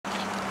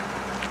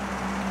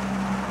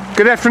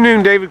Good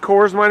afternoon, David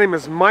Coors. My name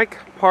is Mike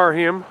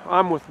Parham.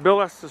 I'm with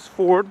Bill Estes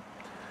Ford.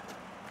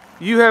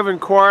 You have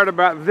inquired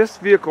about this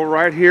vehicle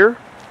right here.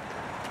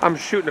 I'm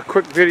shooting a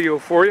quick video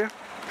for you.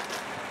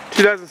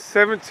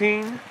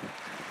 2017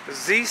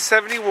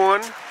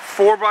 Z71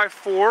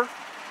 4x4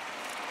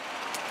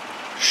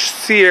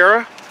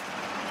 Sierra.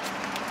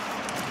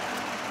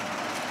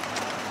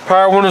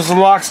 Power windows and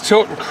locks,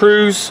 tilt and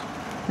cruise,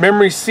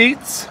 memory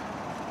seats,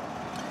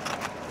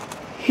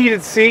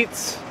 heated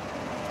seats,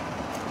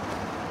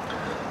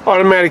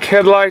 automatic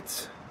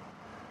headlights,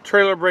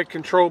 trailer brake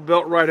control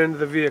built right into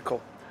the vehicle.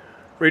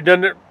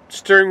 Redundant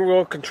steering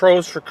wheel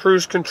controls for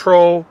cruise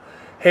control,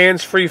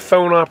 hands-free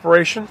phone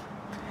operation.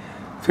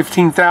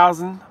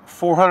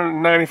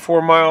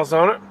 15,494 miles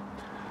on it.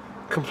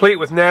 Complete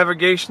with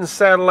navigation,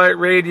 satellite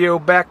radio,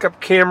 backup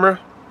camera,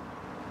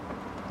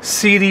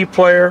 CD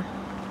player,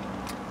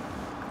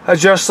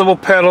 adjustable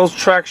pedals,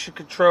 traction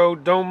control,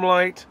 dome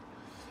light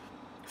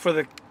for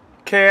the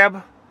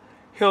cab,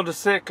 hill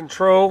descent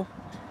control,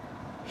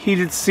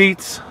 heated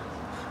seats,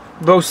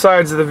 both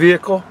sides of the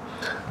vehicle,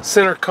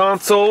 center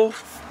console,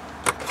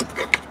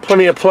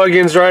 plenty of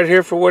plug-ins right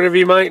here for whatever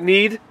you might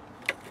need.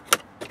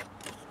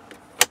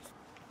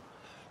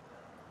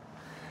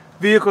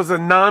 Vehicle's a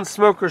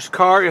non-smoker's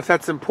car if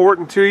that's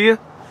important to you.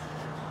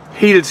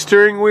 Heated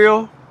steering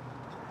wheel,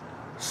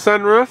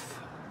 sunroof,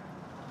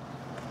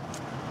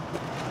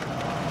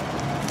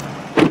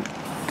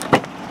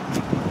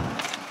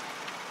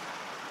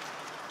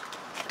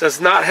 does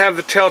not have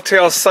the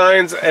telltale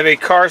signs of a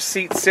car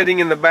seat sitting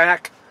in the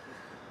back,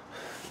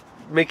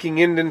 making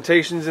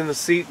indentations in the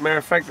seat. Matter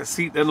of fact, the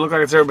seat doesn't look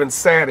like it's ever been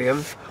sat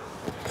in.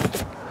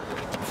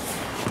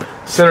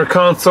 Center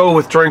console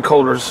with drink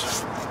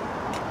holders.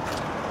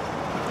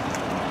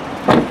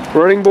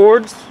 Running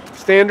boards,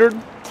 standard.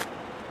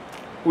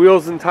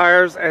 Wheels and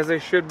tires, as they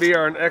should be,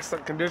 are in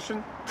excellent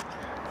condition.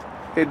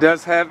 It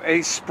does have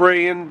a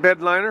spray-in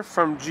bed liner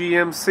from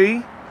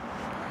GMC.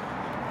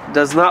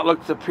 Does not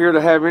appear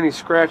to have any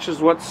scratches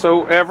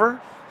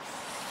whatsoever.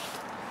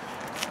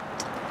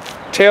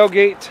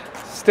 Tailgate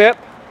step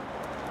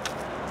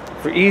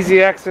for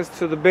easy access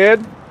to the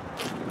bed.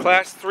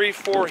 Class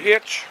 3/4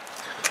 hitch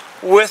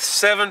with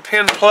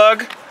 7-pin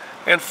plug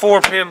and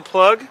 4-pin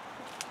plug.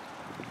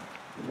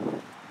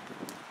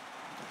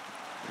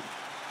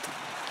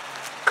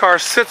 Car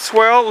sits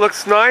well,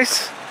 looks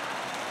nice.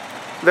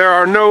 There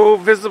are no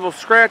visible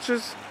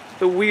scratches.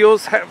 The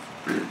wheels have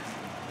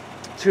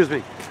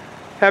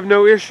have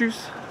no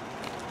issues.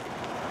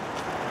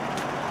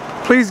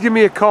 Please give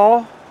me a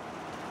call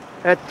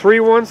at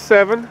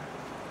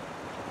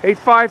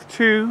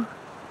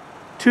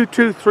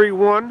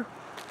 317-852-2231,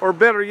 or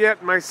better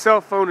yet, my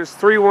cell phone is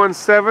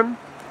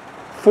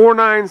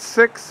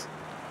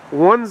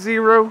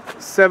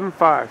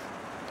 317-496-1075.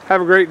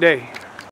 Have a great day.